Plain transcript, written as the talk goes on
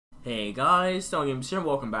Hey guys, DanielGames here,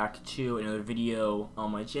 welcome back to another video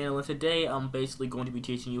on my channel, and today I'm basically going to be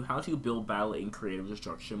teaching you how to build battle in Creative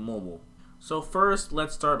Destruction Mobile. So first,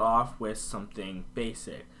 let's start off with something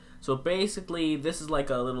basic. So basically, this is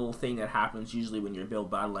like a little thing that happens usually when you're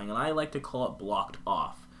build battling, and I like to call it blocked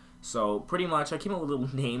off. So pretty much, I came up with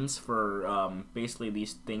little names for basically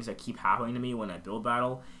these things that keep happening to me when I build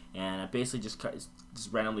battle, and I basically just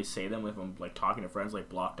randomly say them if I'm like talking to friends, like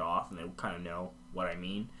blocked off, and they kind of know what I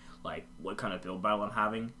mean. Like what kind of build battle I'm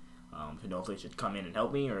having, to know if they should come in and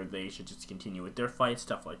help me or they should just continue with their fight,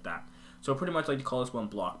 stuff like that. So pretty much like to call this one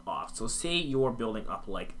blocked off. So say you're building up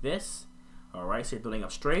like this, alright, so you're building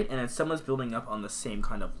up straight, and then someone's building up on the same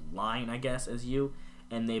kind of line, I guess, as you,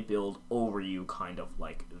 and they build over you kind of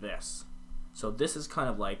like this. So this is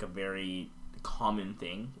kind of like a very common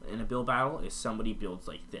thing in a build battle, is somebody builds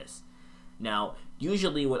like this. Now,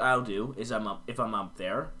 usually what I'll do is if I'm up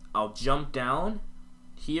there, I'll jump down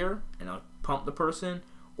here and I'll pump the person,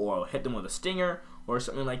 or I'll hit them with a stinger or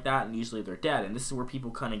something like that, and usually they're dead. And this is where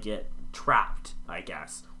people kind of get trapped, I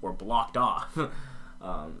guess, or blocked off.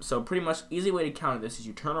 So pretty much easy way to counter this is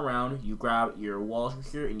you turn around, you grab your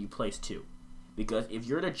walls here, and you place two, because if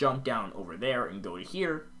you're to jump down over there and go to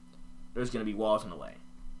here, there's going to be walls in the way.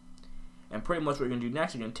 And pretty much what you're going to do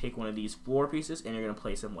next, you're going to take one of these floor pieces and you're going to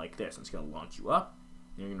place them like this, and it's going to launch you up.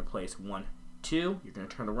 And you're going to place 1, 2, you're going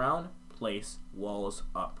to turn around, place walls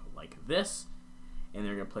up like this, and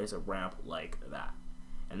they're going to place a ramp like that.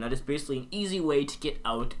 And that is basically an easy way to get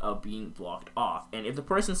out of being blocked off. And if the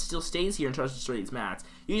person still stays here and tries to destroy these mats,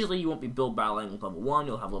 usually you won't be build battling with level 1,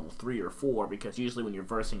 you'll have level 3 or 4, because usually when you're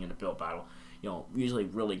versing in a build battle, you know, usually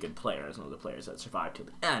really good players, one of the players that survive to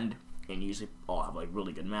the end, and usually all have like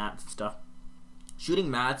really good mats and stuff.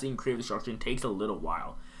 Shooting mats in Creative Destruction takes a little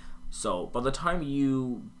while. So by the time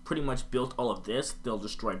you pretty much built all of this, they'll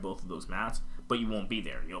destroy both of those mats, but you won't be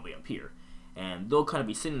there, you'll be up here. And they'll kind of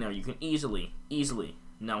be sitting there. You can easily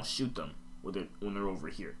now shoot them when they're over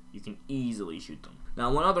here. You can easily shoot them.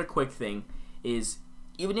 Now one other quick thing is,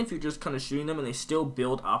 even if you're just kind of shooting them and they still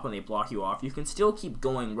build up and they block you off, you can still keep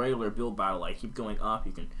going regular build battle, like keep going up,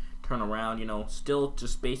 you can turn around, you know, still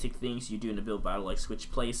just basic things you do in a build battle, like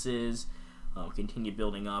switch places, continue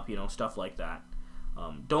building up, you know, stuff like that.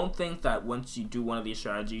 Don't think that once you do one of these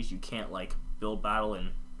strategies you can't like build battle and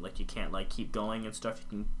like you can't like keep going and stuff. You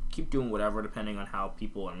can keep doing whatever depending on how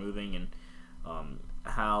people are moving and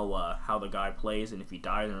how the guy plays, and if he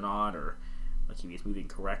dies or not, or like if he's moving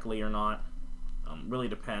correctly or not. Really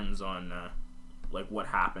depends on like what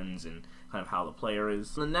happens and kind of how the player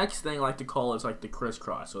is. The next thing I like to call is like the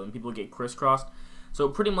crisscross. So when people get crisscrossed, so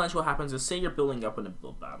pretty much what happens is, say you're building up in a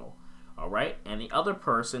build battle, alright, and the other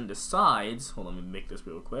person decides, hold on, let me make this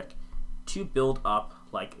real quick, to build up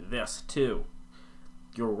like this too.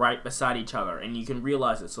 You're right beside each other and you can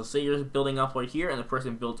realize it. So say you're building up right here and the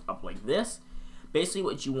person builds up like this. Basically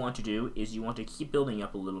what you want to do is you want to keep building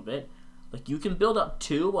up a little bit. Like you can build up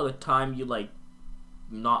 2 by the time you like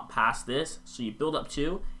not past this. So you build up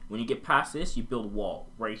 2. When you get past this, you build wall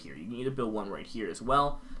right here. You can either build one right here as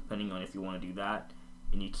well, depending on if you want to do that.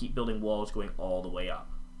 And you keep building walls going all the way up.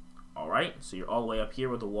 Alright, so you're all the way up here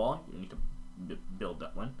with the wall. You need to build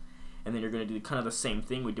that one. And then you're going to do kind of the same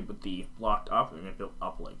thing we did with the blocked up. We're going to build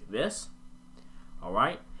up like this.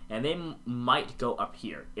 Alright, and they might go up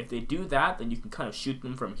here. If they do that, then you can kind of shoot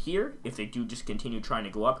them from here. If they do just continue trying to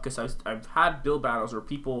go up, because I've had build battles where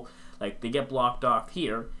people, like, they get blocked off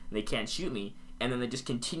here, and they can't shoot me, and then they just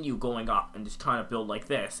continue going up and just trying to build like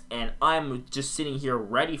this. And I'm just sitting here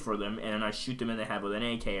ready for them, and I shoot them in the head with an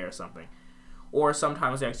AK or something. Or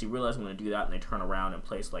sometimes they actually realize I'm going to do that and they turn around and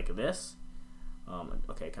place like this.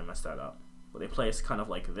 Okay, I kind of messed that up. But they place kind of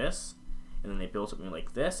like this, and then they build something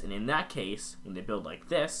like this. And in that case, when they build like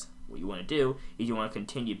this, what you want to do is you want to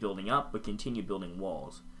continue building up, but continue building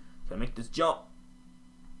walls. Can I make this jump?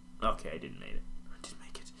 Okay, I didn't make it. I didn't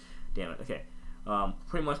make it. Damn it. Okay.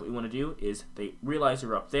 Pretty much what you want to do is they realize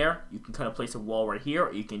you're up there. You can kind of place a wall right here,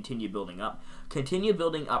 or you continue building up. Continue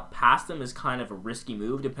building up past them is kind of a risky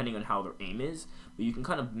move depending on how their aim is. But you can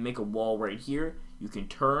kind of make a wall right here. You can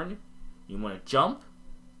turn. You want to jump,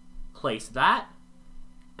 place that,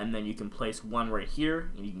 and then you can place one right here,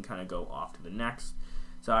 and you can kind of go off to the next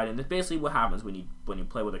side. And that's basically what happens when you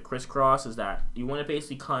play with a crisscross, is that you want to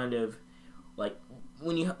basically kind of like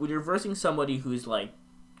when you're versing somebody who's like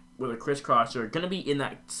with a crisscross, you're gonna be in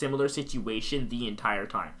that similar situation the entire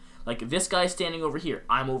time. Like this guy's standing over here,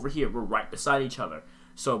 I'm over here, we're right beside each other.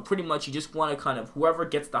 So pretty much you just want to kind of, whoever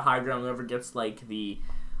gets the high ground, whoever gets like the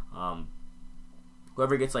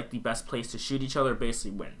best place to shoot each other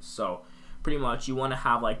basically wins. So pretty much you want to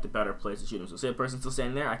have like the better place to shoot them. So say a person's still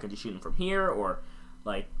standing there, I can just shoot them from here, or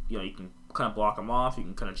Like, you know, you can kind of block them off. You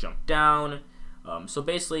can kind of jump down. So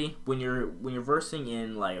basically, when you're versing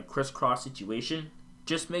in like a crisscross situation,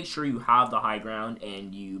 just make sure you have the high ground,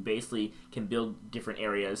 and you basically can build different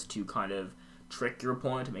areas to kind of trick your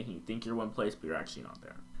opponent to making you think you're one place, but you're actually not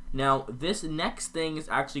there. Now, this next thing is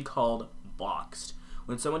actually called boxed.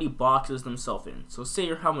 When somebody boxes themselves in. So say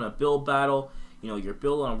you're having a build battle, you know, you're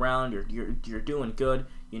building around, you're doing good,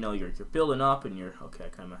 you know, you're building up, and you're, okay, I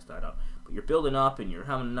kind of messed that up, but you're building up and you're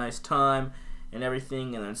having a nice time and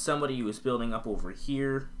everything, and then somebody who is building up over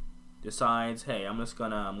here decides, hey, I'm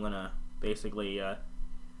gonna basically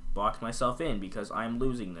box myself in because I'm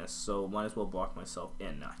losing this, so might as well box myself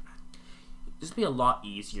in. Now, this would be a lot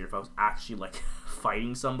easier if I was actually like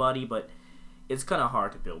fighting somebody, but it's kind of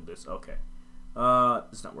hard to build this. Okay.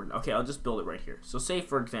 It's not working. Okay, I'll just build it right here. So say,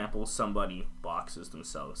 for example, somebody boxes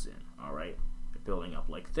themselves in, alright? They're building up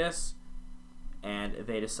like this, and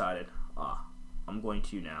they decided, I'm going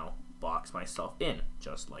to now box myself in,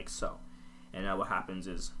 just like so. And now what happens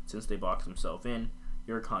is, since they box themselves in,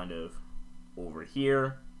 you're kind of over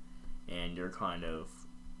here, and you're kind of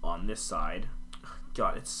on this side.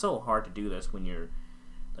 God, it's so hard to do this when you're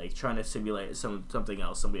like trying to simulate something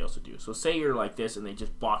else somebody else would do. So say you're like this and they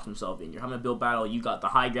just box themselves in. You're having a build battle, you got the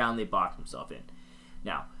high ground, they box themselves in.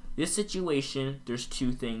 Now, this situation, there's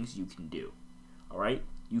two things you can do. Alright?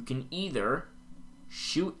 You can either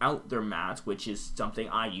shoot out their mats, which is something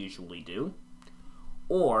I usually do,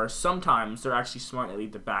 or sometimes they're actually smart and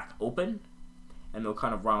leave the back open, and they'll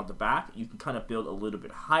kind of run out the back. You can kind of build a little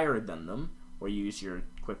bit higher than them, or use your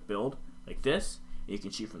quick build like this, and you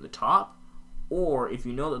can shoot from the top. Or if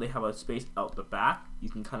you know that they have a space out the back, you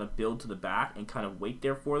can kind of build to the back and kind of wait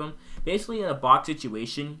there for them. Basically, in a box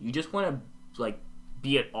situation, you just want to like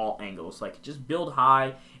be at all angles. Like, just build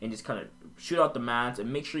high and just kind of shoot out the mats,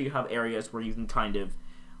 and make sure you have areas where you can kind of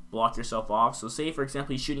block yourself off. So say, for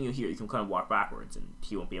example, he's shooting you here, you can kind of walk backwards and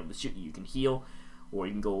he won't be able to shoot you. You can heal, or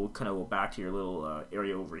you can go back to your little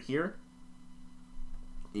area over here.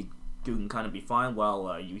 You can kind of be fine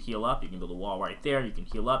while you heal up. You can build a wall right there. You can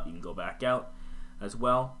heal up. You can go back out as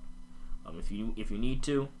well, if you need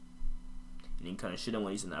to, and you can kind of shoot him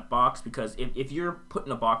when he's in that box. Because if you're put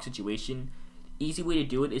in a box situation, easy way to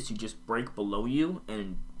do it is to just break below you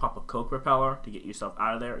and pop a coke repeller to get yourself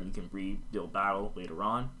out of there, and you can rebuild battle later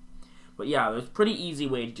on. But yeah, there's a pretty easy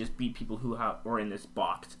way to just beat people who are in this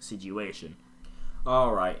boxed situation.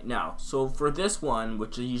 Alright, now, so for this one,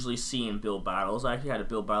 which I usually see in build battles, I actually had a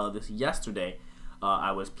build battle of this yesterday.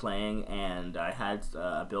 I was playing, and I had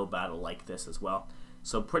a build battle like this as well.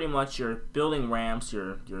 So pretty much you're building ramps,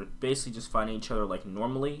 you're basically just fighting each other like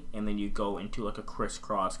normally, and then you go into like a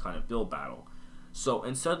crisscross kind of build battle. So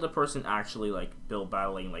instead of the person actually like build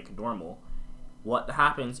battling like normal, what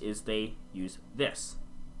happens is they use this.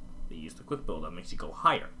 They use the quick build that makes you go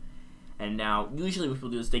higher. And now, usually what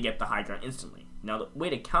people do is they get the high ground instantly. Now, the way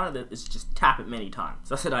to counter that is just tap it many times.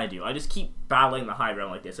 That's what I do. I just keep battling the high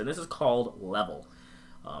ground like this, and this is called level.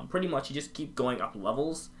 Pretty much, you just keep going up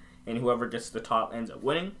levels, and whoever gets to the top ends up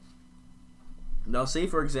winning. Now, say,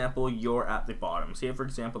 for example, you're at the bottom. Say, for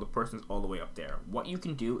example, the person's all the way up there. What you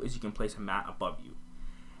can do is you can place a mat above you.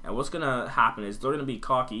 And what's going to happen is they're going to be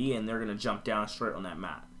cocky, and they're going to jump down straight on that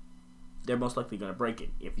mat. They're most likely going to break it.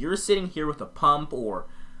 If you're sitting here with a pump or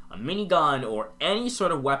a minigun or any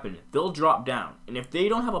sort of weapon, they'll drop down. And if they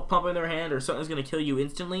don't have a pump in their hand or something's going to kill you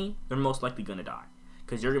instantly, they're most likely going to die.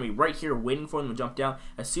 Because you're going to be right here waiting for them to jump down.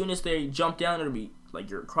 As soon as they jump down, it'll be like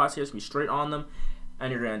your crosshairs will be straight on them,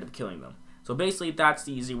 and you're going to end up killing them. So basically, that's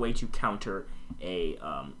the easy way to counter a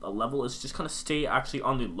level, is just kind of stay actually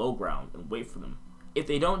on the low ground and wait for them. If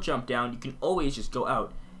they don't jump down, you can always just go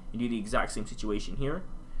out and do the exact same situation here.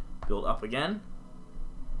 Build up again.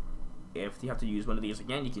 If you have to use one of these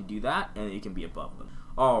again, you can do that, and you can be above them.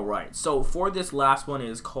 Alright, so for this last one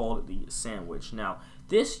is called the sandwich. Now,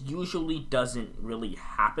 this usually doesn't really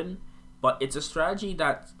happen, but it's a strategy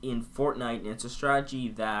that's in Fortnite, and it's a strategy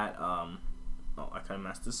that, oh, I kind of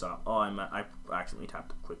messed this up. Oh, I accidentally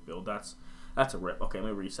tapped a quick build. That's a rip. Okay, let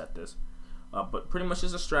me reset this. But pretty much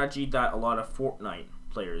it's a strategy that a lot of Fortnite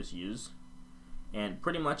players use. And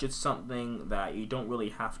pretty much it's something that you don't really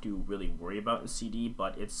have to really worry about in CD,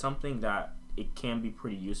 but it's something that it can be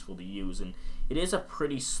pretty useful to use. And it is a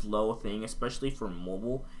pretty slow thing, especially for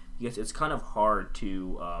mobile, because it's kind of hard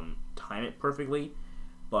to time it perfectly.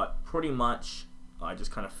 But pretty much, I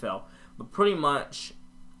just kind of fell. But pretty much,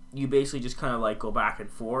 you basically just kind of like go back and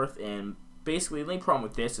forth. And basically, the only problem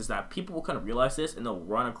with this is that people will kind of realize this, and they'll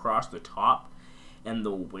run across the top, and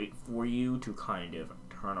they'll wait for you to kind of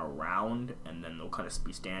turn around, and then they'll kind of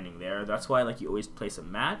be standing there. That's why, like, you always place a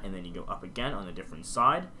mat, and then you go up again on a different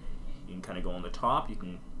side. You can kind of go on the top. You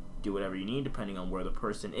can do whatever you need depending on where the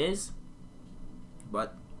person is.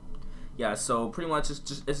 But yeah, so pretty much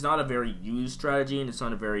it's not a very used strategy, and it's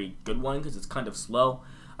not a very good one because it's kind of slow.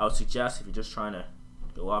 I would suggest if you're just trying to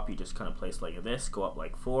go up, you just kind of place like this, go up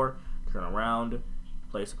like 4, turn around,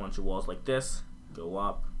 place a bunch of walls like this, go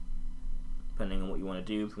up, depending on what you want to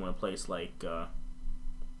do. If you want to place like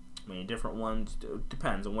many different ones, it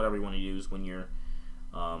depends on whatever you want to use when you're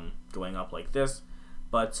going up like this.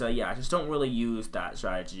 But yeah, just don't really use that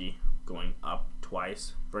strategy going up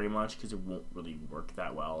twice very much because it won't really work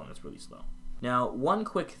that well and it's really slow. Now, one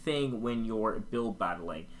quick thing when you're build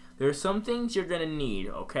battling, there are some things you're going to need,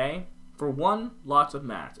 okay? For one, lots of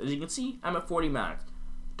mats. As you can see, I'm at 40 mats.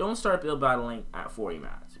 Don't start build battling at 40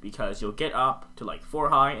 mats because you'll get up to like 4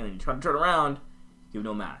 high and then you try to turn around, you have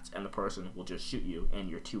no mats, and the person will just shoot you and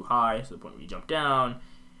you're too high, so the point where you jump down,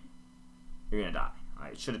 you're going to die.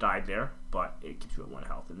 I should have died there, but it keeps you at 1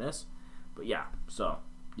 health in this. But yeah, so,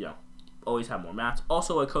 yeah, always have more mats.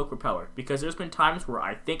 Also a coke repeller, because there's been times where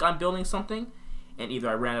I think I'm building something, and either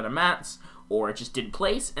I ran out of mats, or it just didn't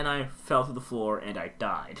place, and I fell through the floor, and I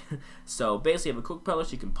died. So basically, you have a coke repeller,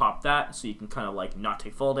 so you can pop that, so you can kind of like not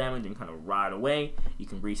take fall damage and kind of ride away. You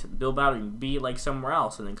can reset the build battle, you can be like somewhere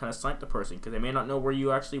else, and then kind of snipe the person, because they may not know where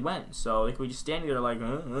you actually went. So they could just stand there like,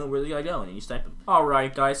 where's the guy going? And you snipe them.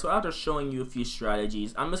 Alright guys, so after showing you a few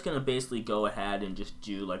strategies, I'm just going to basically go ahead and just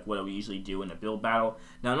do like what we usually do in a build battle.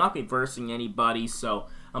 Now, I'm not going to be versing anybody, so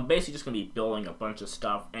I'm basically just going to be building a bunch of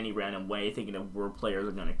stuff any random way, thinking of where players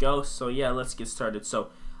are going to go. So yeah, let's get started. So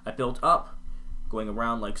I built up, going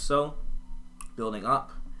around like so, building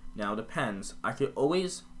up. Now it depends. I could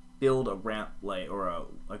always build a ramp or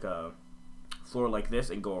a floor like this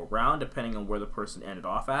and go around depending on where the person ended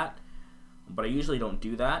off at. But I usually don't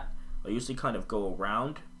do that. I usually kind of go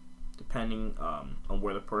around depending on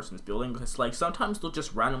where the person is building, because like sometimes they'll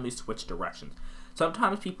just randomly switch directions.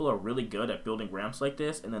 Sometimes people are really good at building ramps like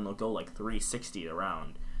this, and then they'll go like 360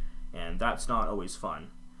 around, and that's not always fun.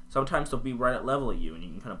 Sometimes they'll be right at level at you, and you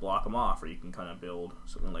can kind of block them off, or you can kind of build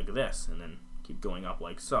something like this, and then keep going up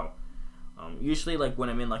like so. Usually, like when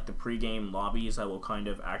I'm in like the pre-game lobbies, I will kind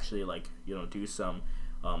of actually like do some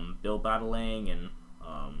build battling and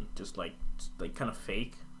just like kind of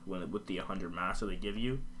fake with the 100 mats that they give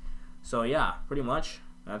you. So yeah, pretty much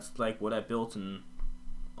that's like what I built in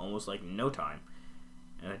almost like no time.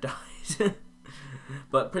 And I died.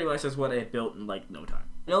 But pretty much that's what I built in like no time.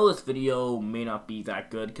 I know this video may not be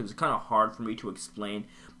that good because it's kind of hard for me to explain,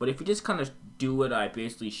 but if you just kind of do what I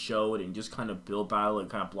basically showed and just kind of build battle and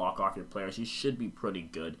kind of block off your players, you should be pretty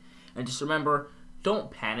good. And just remember,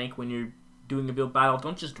 don't panic when you're doing a build battle.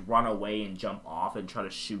 Don't just run away and jump off and try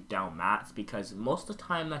to shoot down mats, because most of the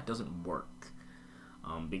time that doesn't work.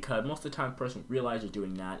 Because most of the time the person realizes you're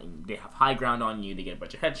doing that and they have high ground on you, they get a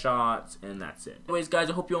bunch of headshots, and that's it. Anyways guys,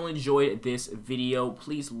 I hope you all enjoyed this video.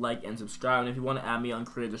 Please like and subscribe, and if you want to add me on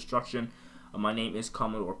Creative Destruction, my name is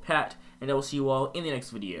CommodorePET, and I will see you all in the next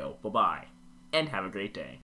video. Bye bye, and have a great day.